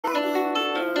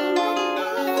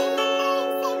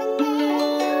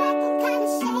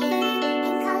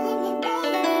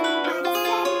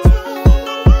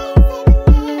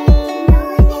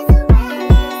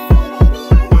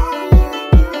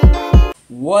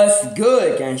What's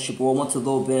good, gangsta boy? Want to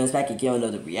Lil Benz back again with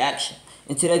another reaction.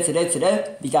 And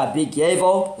today, we got Big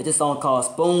Yavo with this song called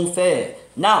Spoon Fed.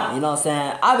 Now, you know what I'm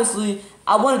saying? Obviously,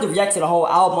 I wanted to react to the whole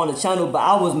album on the channel, but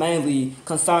I was mainly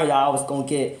concerned that I was gonna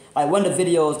get, like, one of the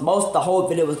videos, the whole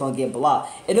video was gonna get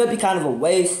blocked. It would be kind of a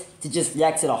waste to just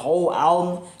react to the whole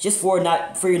album, just for you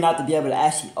not to be able to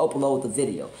actually upload the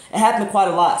video. It happened quite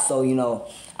a lot, so, you know,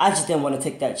 I just didn't want to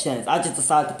take that chance. I just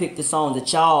decided to pick the song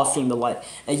that y'all seem to like.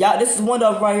 And y'all, this is one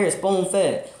of them right here, Spoon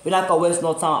Fed. We're not gonna waste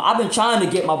no time. I've been trying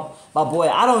to get my boy,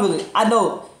 I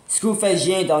know Screwface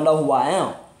Yin don't know who I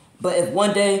am. But if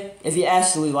one day, if he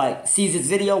actually like sees this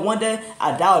video one day,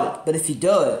 I doubt it. But if he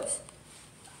does,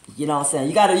 you know what I'm saying?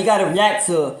 You gotta react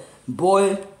to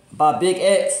Boy by Big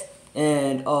X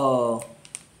and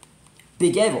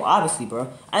Big Yavo, obviously, bro.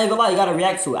 I ain't gonna lie, you gotta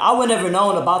react to it. I would never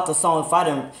known about the song if I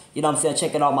didn't, you know what I'm saying,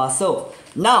 check it out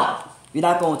myself. Now, we're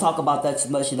not gonna talk about that too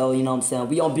much, you know what I'm saying?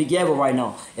 We on Big Yavo right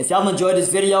now. If y'all enjoyed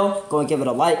this video, go and give it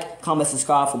a like, comment,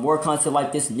 subscribe for more content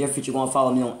like this. In the near future, go and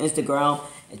follow me on Instagram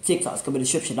and TikTok. It's gonna be in the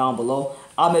description down below.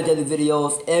 I make daily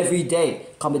videos every day.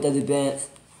 Comment daily bands.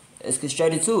 Let's get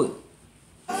straight into it.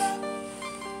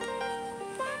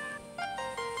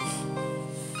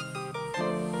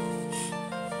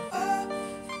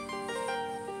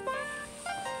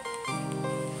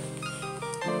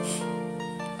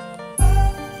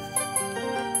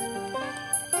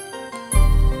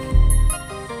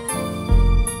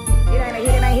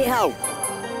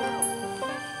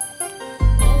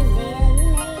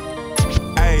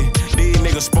 Hey, these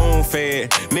niggas spoon fed.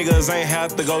 Niggas ain't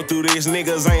have to go through this.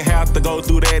 Niggas ain't have to go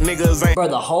through that. Niggas ain't. Bro,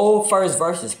 the whole first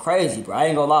verse is crazy, bro. I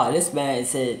ain't gonna lie. This man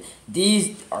said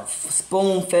these are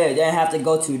spoon fed. They ain't have to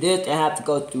go through this. They ain't have to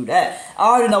go through that. I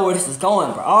already know where this is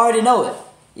going, bro. I already know it.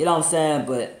 You know what I'm saying?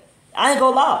 But I ain't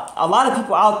gonna lie. A lot of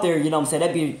people out there, you know what I'm saying,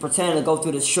 they be pretending to go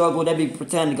through the struggle. They be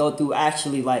pretending to go through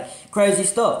actually, like, crazy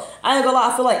stuff. I ain't gonna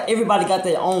lie. I feel like everybody got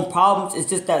their own problems. It's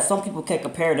just that some people can't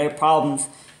compare their problems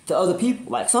to other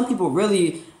people. Like, some people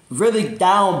really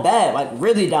down bad. Like,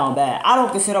 really down bad. I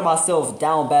don't consider myself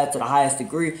down bad to the highest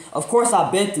degree. Of course,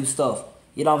 I've been through stuff.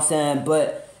 You know what I'm saying?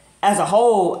 But as a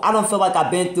whole, I don't feel like I've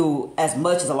been through as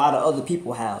much as a lot of other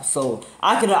people have. So,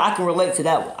 I can relate to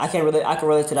that one. I can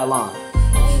relate to that line.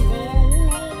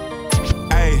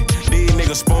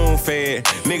 Spoon fed.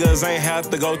 Niggas ain't have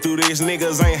to go through this.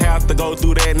 Niggas ain't have to go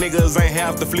through that. Niggas ain't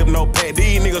have to flip no pack.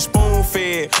 These niggas spoon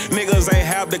fed. Niggas ain't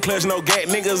have to clutch no gat.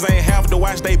 Niggas ain't have to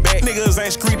watch they back. Niggas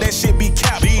ain't scream that shit be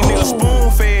capped. These niggas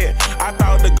spoon fed. I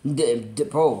thought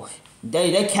bro,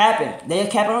 they capping. They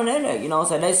capping on the internet. You know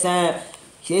what I'm saying?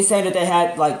 They saying that they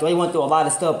had, like, they went through a lot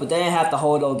of stuff, but they ain't have to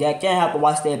hold no gat. They ain't have to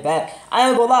watch their back. I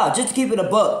ain't gonna lie. Just to keep it a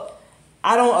buck,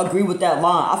 I don't agree with that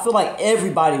line. I feel like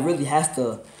everybody really has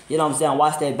to, you know what I'm saying,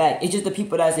 watch their back. It's just the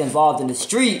people that's involved in the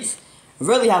streets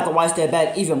really have to watch their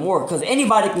back even more. Because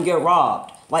anybody can get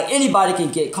robbed. Like, anybody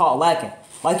can get caught lacking.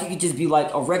 Like, you could just be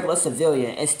like a regular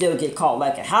civilian and still get caught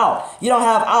lacking. How? You don't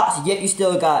have ops, yet you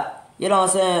still got, you know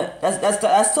what I'm saying?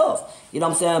 That's tough. You know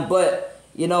what I'm saying? But,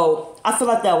 you know, I feel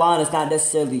like that line is not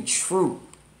necessarily true.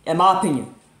 In my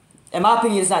opinion. In my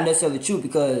opinion, it's not necessarily true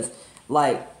because,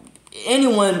 like,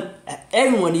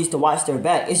 everyone needs to watch their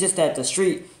back. It's just that the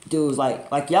street dudes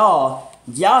like y'all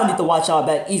need to watch y'all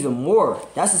back even more.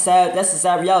 That's a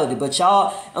sad reality. But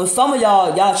y'all, and some of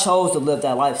y'all chose to live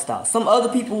that lifestyle. Some other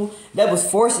people that was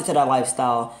forced into that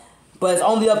lifestyle. But it's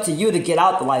only up to you to get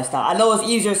out the lifestyle. I know it's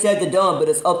easier said than done, but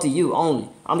it's up to you only.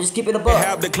 I'm just keeping it above.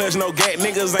 Have to clutch no gat.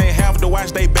 Niggas ain't have to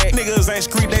watch they back. Niggas ain't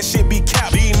scream that shit be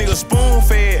capped. These niggas spoon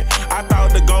fed. I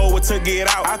thought the goal was to get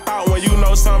out. I thought when you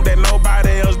know something that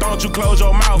nobody else, don't you close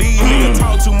your mouth. These niggas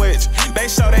talk too much. They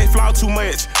show they flaw too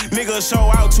much. Niggas show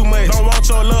out too much. Don't want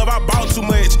your love, I bought too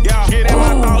much. Y'all get in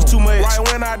my thoughts too much. Right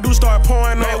when I do start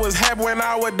pouring up. They was happy when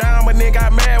I was down, but then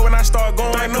got mad when I start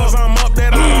going up. Cause I'm up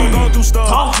that I don't go through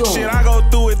stuff. Shit, I go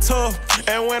through it tough.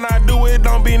 And when I do it,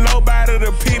 don't be nobody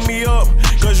to pick me up.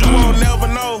 Cause you won't never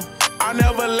know. I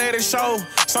never let it show.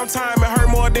 Sometimes it hurt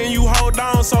more than you hold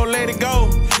on, so let it go.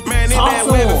 Man, it that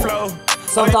web flow.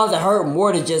 Sometimes it hurt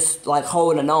more than just like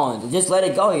holding on. Just let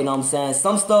it go, you know what I'm saying?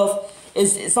 Some stuff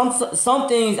is some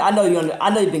things. I know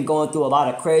you've been going through a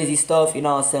lot of crazy stuff, you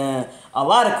know what I'm saying? A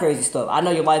lot of crazy stuff. I know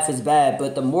your life is bad,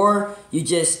 but the more you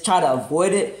just try to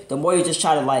avoid it, the more you just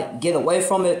try to like get away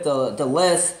from it, the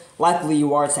less likely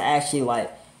you are to actually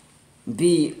like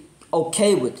be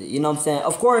okay with it, you know what I'm saying?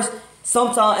 Of course,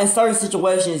 sometimes in certain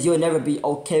situations you'll never be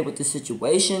okay with the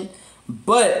situation,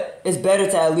 but it's better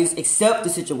to at least accept the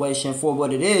situation for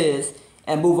what it is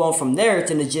and move on from there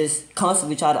than to just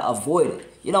constantly try to avoid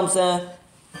it. You know what I'm saying?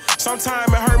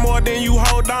 Sometimes it hurt more than you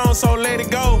hold on, so let it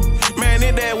go. Man,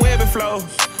 it that web flow.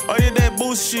 Oh, yeah, that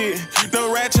boost shit.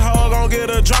 The ratchet hoe gon' get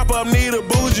a drop up, need a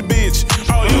bougie bitch.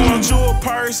 Oh, you want you a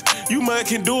purse? You must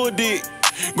can do a dick.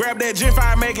 Grab that Gen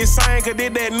 5, make it sing, cause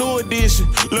did that new edition.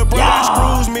 Lil' brother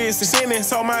screws missing, sending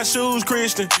so my shoes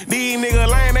Christian. These niggas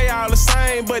lame, they all the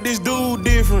same, but this dude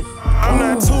different. I'm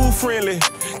not too friendly,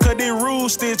 cause they rule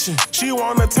stitching. She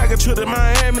wanna take her trip to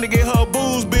Miami to get her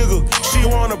boobs bigger. She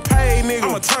wanna pay nigga,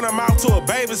 I'ma turn them out to a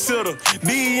babysitter.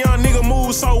 These young niggas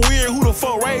move so weird, who the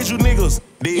fuck raised you niggas?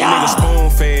 These niggas spoon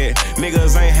fed,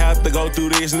 niggas ain't have to go through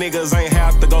this, niggas ain't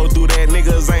have to go through that,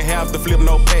 niggas ain't have to flip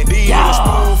no pack. These niggas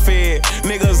spoon fed,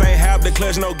 niggas ain't have to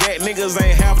clutch no gat, niggas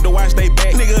ain't have to watch they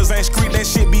back, niggas ain't screech, that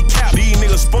shit be capped. These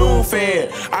niggas spoon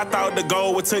fed. I thought the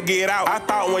goal was to get out. I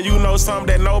thought when you know something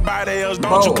that nobody else,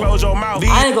 don't you close your mouth.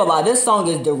 I ain't gonna lie, this song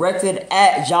is directed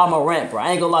at Ja Morant, bro.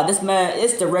 I ain't gonna lie, this man,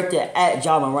 it's directed at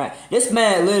Ja Morant. This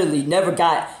man literally never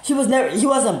got, he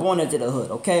wasn't born into the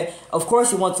hood, okay? Of course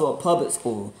he went to a public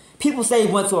school. People say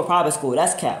he went to a private school.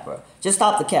 That's cap, bro. Just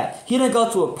stop the cap. He didn't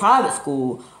go to a private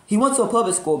school. He went to a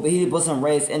public school, but he wasn't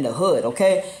raised in the hood,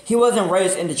 okay? He wasn't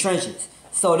raised in the trenches.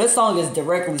 So this song is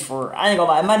directly for, I ain't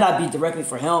gonna lie, it might not be directly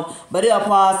for him, but it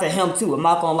applies to him too. I'm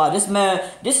not gonna lie. This man,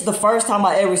 this is the first time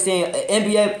I ever seen an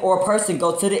NBA or a person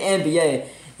go to the NBA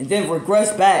and then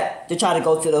regress back to try to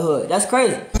go to the hood. That's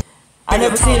crazy. I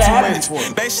never seen that happen before.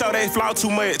 They show they flaw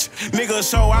too much.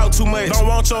 Niggas show out too much. Don't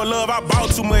want your love, I bought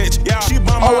too much. Yeah, she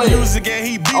bump my music and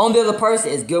he beat. Only other person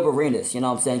is Gilbert Arenas. You know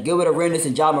what I'm saying? Gilbert Arenas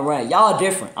and Ja Morant. Y'all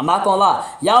different. I'm not gonna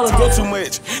lie. Y'all are different. Too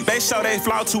much. They show they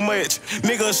flaw too much.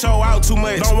 Niggas show out too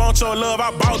much. Don't want your love,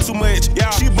 I bought too much.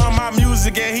 Yeah, she bump my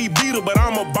music and he beat her, but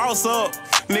I'm a boss up.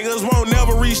 Niggas won't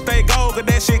never reach they goal, cause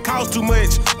that shit cost too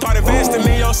much. Start investing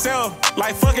in yourself,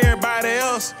 like fuck everybody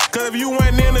else. Cause if you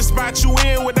went in the spot you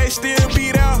in, would they still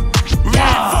be there?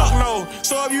 Man, fuck no.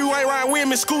 So if you ain't right with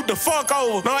me, scoot the fuck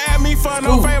over. Don't ask me for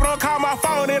no favor, don't call my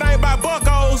phone, it ain't by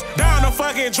buckos. Down the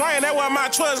fucking drain, that's where my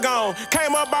trust gone.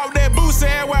 Came up off that boost,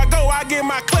 everywhere I go, I get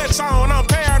my clutch on. I'm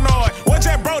paranoid. What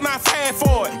that bro not fast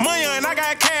for it? Money and I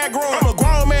got cash growing. I'm a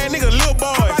grown man, nigga, little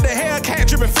boy. How about the Hellcat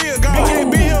tripping field goal?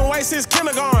 Can't be here way since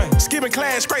kindergarten. Skipping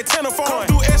class, straight tenor phone. Come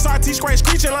through SRT, straight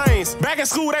screeching lanes. Back in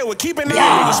school, they were keeping it.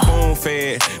 Niggas spoon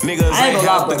fed. Niggas ain't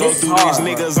have to go through this.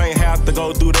 Niggas ain't have to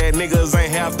go through that. Niggas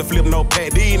ain't have to flip no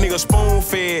pack. These niggas spoon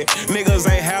fed. Niggas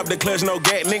ain't have to clutch no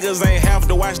gat. Niggas ain't have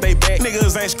to watch they back.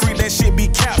 Niggas ain't screech, that shit be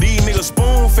capped. These niggas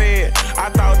spoon fed. I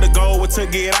thought the goal was to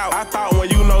get out. I thought when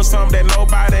you know something that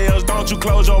nobody else, don't you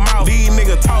close your mouth. These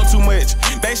niggas talk too much.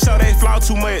 They show they flaw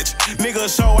too much.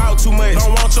 Niggas show out too much.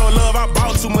 Don't want your love, I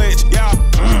bought too much. Yeah.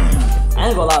 I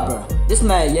ain't gonna lie, bro. This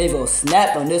man Yavo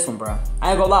snapped on this one, bro.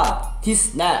 I ain't gonna lie. He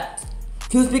snapped.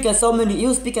 He was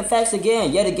speaking facts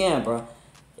yet again, bro.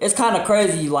 It's kind of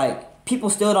crazy, like, people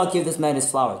still don't give this man his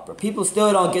flowers, bro. People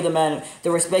still don't give the man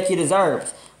the respect he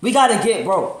deserves. We gotta get,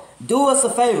 bro. Do us a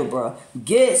favor, bro.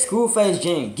 Get Screwface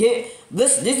Gene.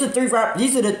 These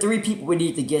are the three people we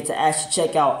need to get to actually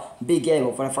check out Big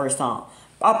Yavo for the first time.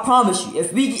 I promise you,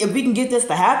 if we can get this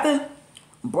to happen,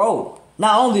 bro,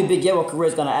 not only Big Yavo career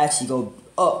is gonna actually go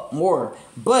up more,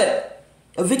 but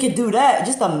if we can do that,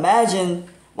 just imagine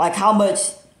like how much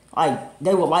like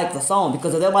they would like the song,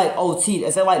 because if they like OT,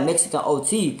 if they like Mexican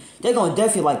OT, they're gonna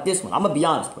definitely like this one. I'm gonna be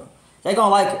honest, bro. They're gonna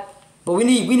like it. But we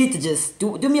need to just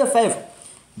do me a favor.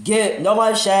 Get No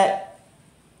Life Shaq.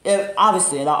 If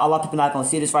obviously a lot of people not gonna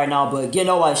see this right now, but get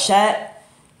No Life Shaq.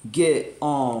 Get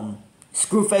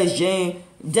Screwface Gene.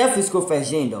 Definitely Screwface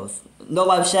Gene though. No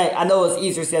Life Shaq. I know it's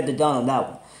easier said than done on that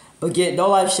one. But get No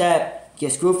Life Shaq.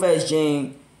 Get Screwface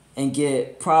Gene. And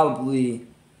get probably,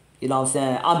 you know what I'm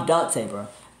saying, I'm Dante, bro.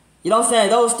 You know what I'm saying?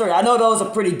 Those three. I know those are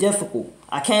pretty difficult.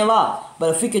 I can't lie.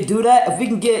 But if we could do that, if we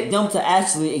can get them to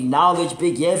actually acknowledge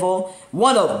Big Yavo,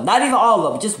 one of them, not even all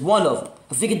of them, just one of them.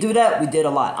 If we could do that, we did a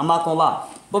lot. I'm not gonna lie.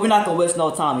 But we're not gonna waste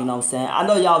no time, you know what I'm saying? I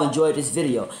know y'all enjoyed this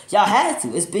video. Y'all had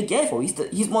to. It's Big Yavo.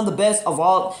 He's one of the best of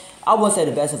all. I wouldn't say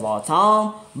the best of all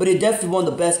time, but he's definitely one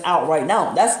of the best out right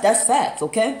now. That's facts,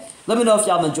 okay? Let me know if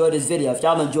y'all enjoyed this video. If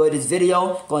y'all enjoyed this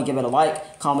video, go and give it a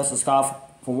like, comment, subscribe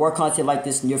for more content like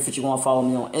this in your future. Go and follow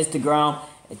me on Instagram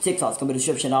and TikTok. It's gonna be in the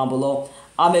description down below.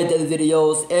 I make daily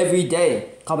videos every day.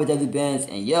 Call me Daily Benz,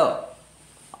 and yo,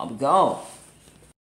 I'm gone.